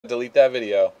delete that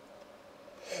video.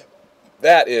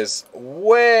 That is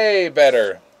way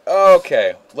better.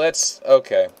 Okay,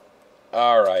 okay.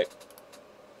 Alright.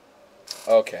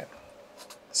 Okay.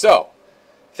 So,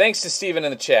 thanks to Steven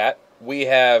in the chat, we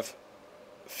have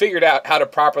figured out how to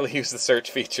properly use the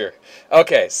search feature.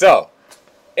 Okay, so,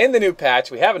 in the new patch,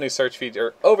 we have a new search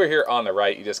feature over here on the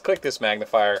right. You just click this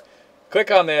magnifier,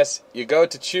 click on this, you go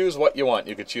to choose what you want.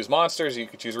 You could choose monsters, you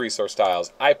could choose resource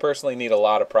tiles. I personally need a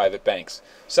lot of private banks.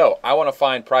 So, I want to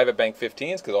find private bank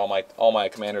 15s because all my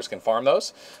commanders can farm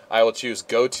those. I will choose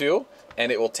go to,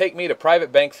 and it will take me to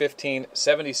private bank 15,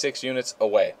 76 units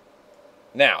away.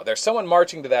 Now, there's someone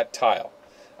marching to that tile.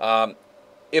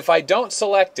 If I don't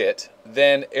select it,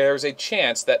 then there's a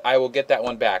chance that I will get that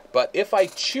one back. But if I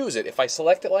choose it, if I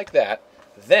select it like that,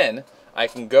 then I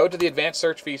can go to the advanced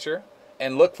search feature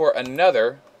and look for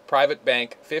another private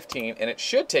bank 15, and it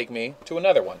should take me to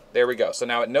another one. There we go. So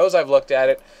now it knows I've looked at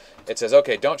it. It says,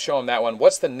 okay, don't show him that one.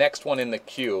 What's the next one in the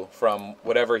queue from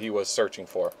whatever he was searching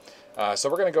for? So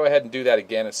we're going to go ahead and do that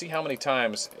again and see how many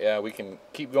times we can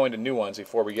keep going to new ones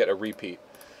before we get a repeat.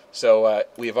 So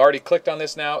we've already clicked on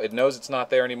this now. It knows it's not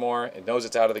there anymore. It knows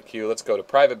it's out of the queue. Let's go to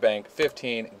private bank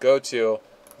 15, go to,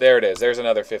 there it is. There's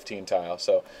another 15 tile.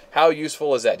 So how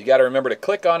useful is that? You got to remember to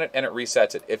click on it and it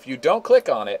resets it. If you don't click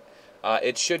on it,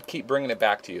 it should keep bringing it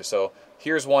back to you. So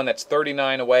here's one that's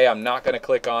 39 away. I'm not going to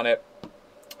click on it.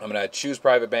 I'm going to choose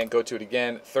private bank, go to it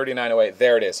again, 39 away.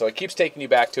 There it is. So it keeps taking you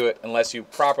back to it unless you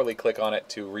properly click on it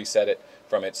to reset it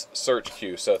from its search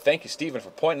queue. So thank you, Steven,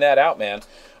 for pointing that out, man.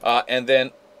 And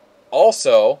then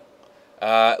also,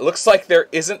 looks like there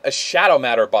isn't a Shadow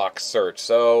Matter box search.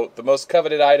 So the most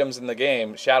coveted items in the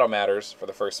game, Shadow Matters, for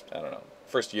the first, I don't know,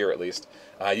 first year at least,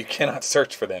 you cannot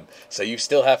search for them. So you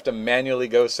still have to manually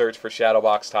go search for Shadow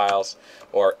Box tiles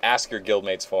or ask your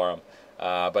guildmates for them.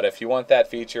 But if you want that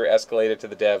feature, escalate it to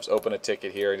the devs, open a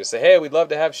ticket here, and just say, hey, we'd love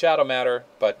to have Shadow Matter.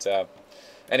 But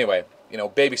anyway, you know,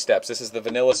 baby steps. This is the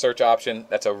vanilla search option.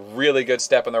 That's a really good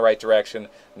step in the right direction.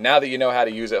 Now that you know how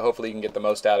to use it, hopefully you can get the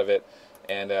most out of it.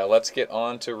 And let's get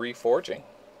on to reforging.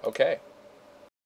 Okay.